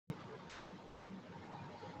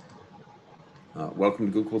Welcome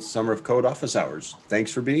to Google's Summer of Code office hours.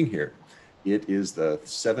 Thanks for being here. It is the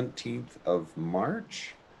 17th of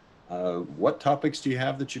March. What topics do you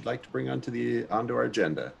have that you'd like to bring onto our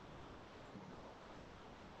agenda?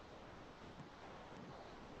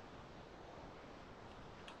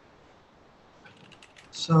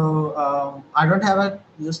 So I don't have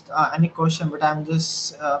just any question, but I'm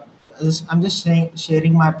just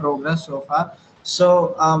sharing my progress so far.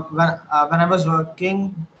 So when I was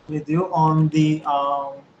working with you on the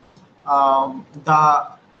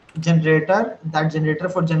generator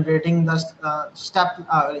for generating the step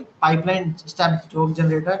pipeline step joke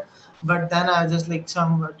generator, but then I just like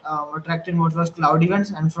some attracted mode was cloud events,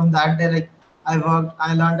 and from that day like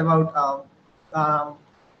I learned about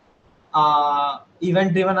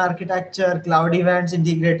event-driven architecture, cloud events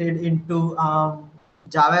integrated into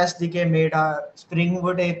Java SDK, made a Spring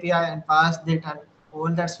Boot API and passed it and all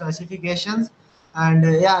that specifications. And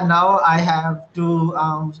yeah, now I have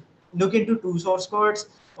to look into two source codes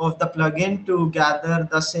of the plugin to gather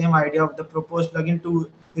the same idea of the proposed plugin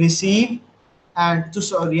to receive and to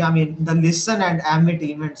sorry, I mean the listen and emit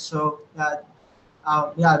events. So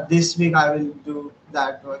yeah, this week I will do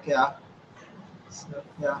that work. Yeah. So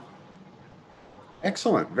yeah.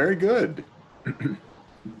 Excellent. Very good.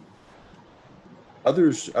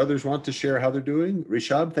 Others want to share how they're doing.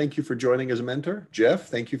 Rishab, thank you for joining as a mentor. Jeff,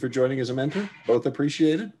 thank you for joining as a mentor. Both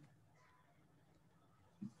appreciated.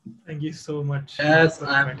 Thank you so much. Yes, for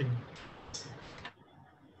inviting me.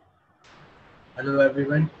 Hello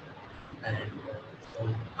everyone, and so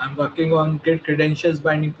I'm working on Git credentials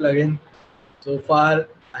binding plugin. So far,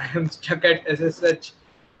 I am stuck at SSH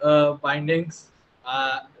bindings,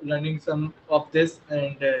 learning some of this,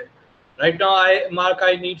 and right now,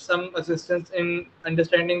 I need some assistance in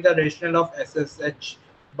understanding the rationale of SSH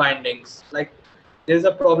bindings. Like, there's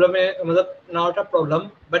a problem, not a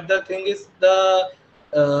problem, but the thing is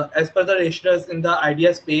as per the rationales in the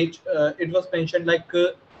ideas page, it was mentioned like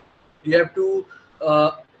you have to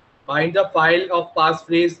uh, bind the file of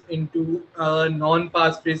passphrase into a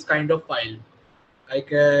non-passphrase kind of file. Like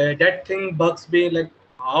that thing bugs me. Like,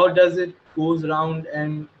 how does it goes around,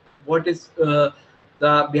 and what is the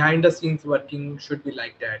behind the scenes working should be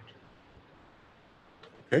like that.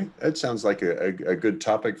 Okay, that sounds like a good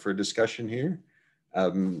topic for discussion here.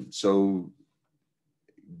 So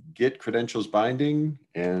Git credentials binding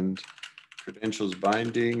and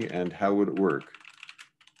how would it work?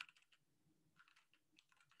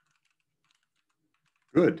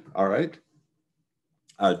 Good. All right.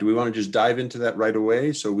 Do we want to just dive into that right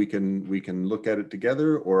away so we can look at it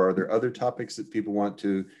together, or are there other topics that people want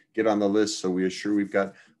to get on the list so we assure we've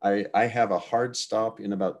got? I have a hard stop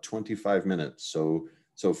in about 25 minutes, so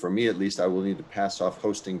for me at least, I will need to pass off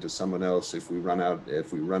hosting to someone else if we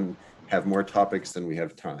have more topics than we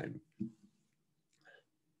have time.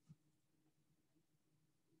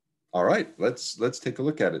 All right, let's take a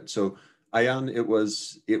look at it. So Ayan,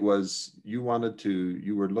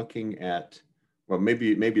 you were looking at, well,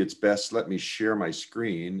 maybe it's best, let me share my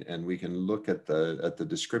screen and we can look at the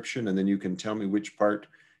description, and then you can tell me which part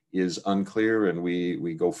is unclear and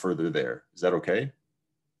we go further there. Is that okay?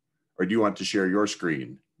 Or do you want to share your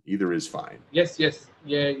screen? Either is fine. Yes,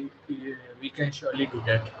 yeah, we can surely do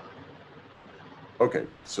that. Okay,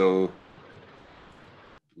 so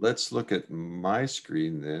let's look at my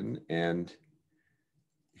screen then, and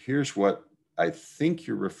here's what I think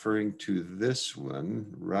you're referring to, this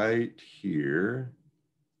one right here.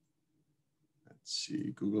 Let's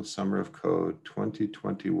see, Google Summer of Code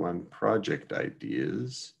 2021 project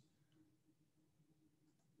ideas.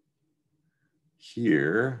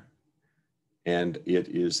 Here, and it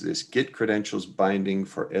is this Git credentials binding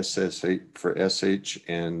for SH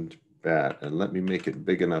and BAT. And let me make it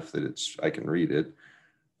big enough that I can read it.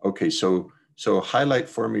 Okay, so highlight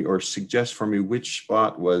for me or suggest for me which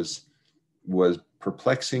spot was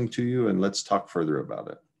perplexing to you, and let's talk further about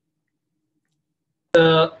it.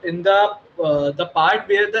 In the part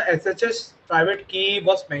where the SSH private key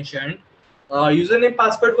was mentioned, username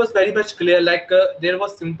password was very much clear. Like there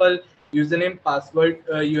was simple username password.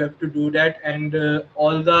 You have to do that, and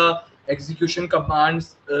all the execution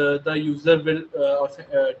commands the user will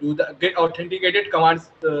do the get authenticated commands.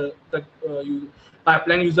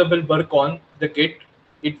 Pipeline user will work on the Git.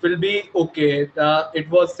 It will be okay. It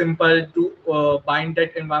was simple to bind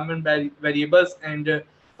that environment variables and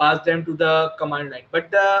pass them to the command line.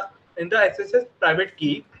 But in the SSH private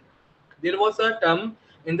key, there was a term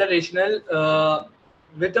in the rational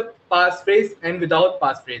with a passphrase and without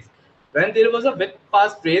passphrase. When there was a with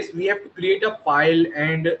passphrase, we have to create a file,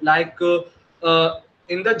 and like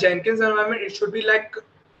in the Jenkins environment, it should be like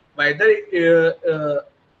whether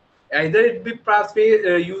either it be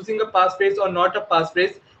passphrase using a passphrase or not a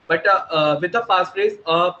passphrase, but with a passphrase,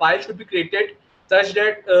 a file should be created such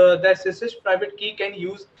that the SSH private key can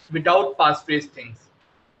use without passphrase things.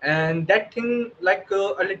 And that thing like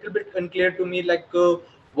a little bit unclear to me, like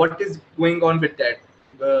what is going on with that.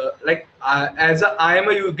 As I am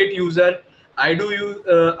a Git user, I do use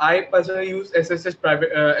I personally use SSH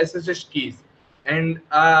private SSH keys, and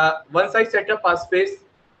once I set a passphrase,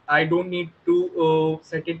 I don't need to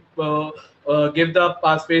set it give the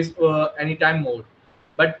passphrase anytime more.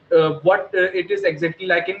 But what it is exactly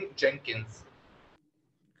like in Jenkins.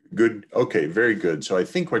 Good. Okay, very good. So I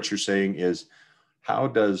think what you're saying is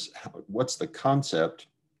what's the concept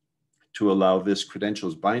to allow this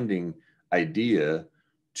credentials binding idea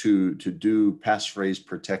to do passphrase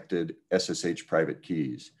protected SSH private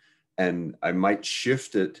keys? And I might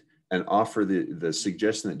shift it and offer the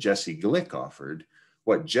suggestion that Jesse Glick offered.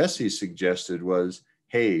 What Jesse suggested was,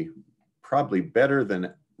 hey, probably better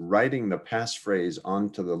than writing the passphrase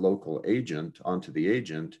onto the local agent, onto the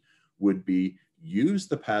agent, would be use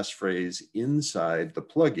the passphrase inside the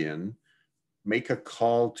plugin, make a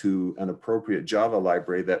call to an appropriate Java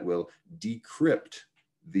library that will decrypt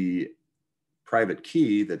the private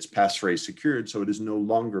key that's passphrase secured, so it is no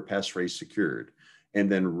longer passphrase secured,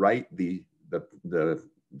 and then write the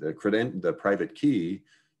private key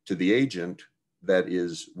to the agent that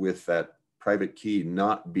is with that private key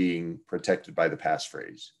not being protected by the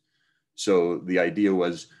passphrase. So the idea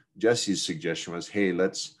was, Jesse's suggestion was, hey,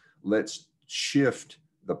 let's shift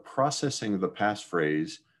the processing of the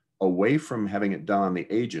passphrase away from having it done on the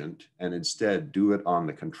agent and instead do it on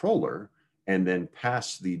the controller, and then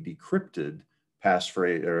pass the decrypted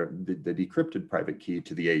passphrase or the decrypted private key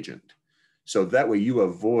to the agent. So that way you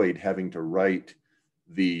avoid having to write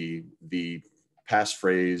the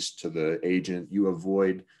passphrase to the agent. You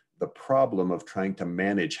avoid the problem of trying to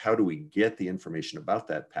manage how do we get the information about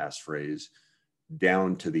that passphrase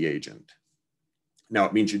down to the agent. Now,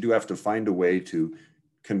 it means you do have to find a way to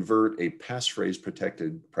convert a passphrase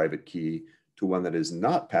protected private key to one that is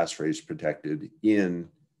not passphrase protected in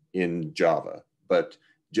Java. But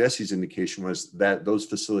Jesse's indication was that those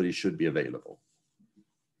facilities should be available.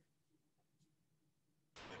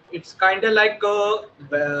 It's kind of like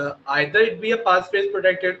either it be a passphrase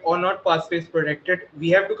protected or not passphrase protected. We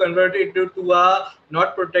have to convert it to a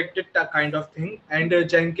not protected kind of thing, and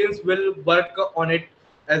Jenkins will work on it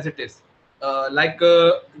as it is.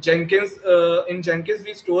 Jenkins, in Jenkins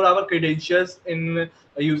we store our credentials in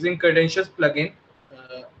using credentials plugin.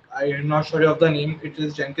 I am not sure of the name. It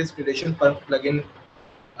is Jenkins credential plugin,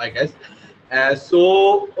 I guess.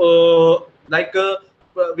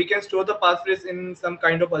 We can store the passphrase in some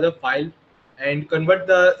kind of other file and convert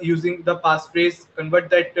using the passphrase, convert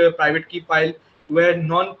that private key file to a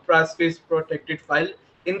non-passphrase protected file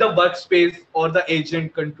in the workspace or the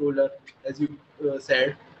agent controller, as you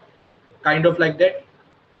said, kind of like that.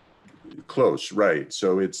 Close, right?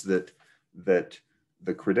 So it's that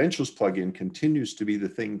the credentials plugin continues to be the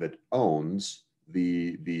thing that owns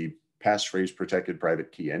the passphrase protected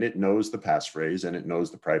private key, and it knows the passphrase and it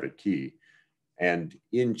knows the private key. And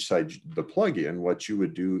inside the plugin, what you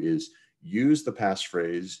would do is use the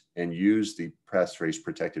passphrase and use the passphrase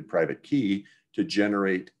protected private key to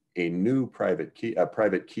generate a new private key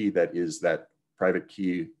that is that private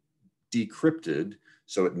key decrypted,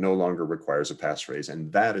 so it no longer requires a passphrase.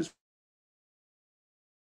 And that is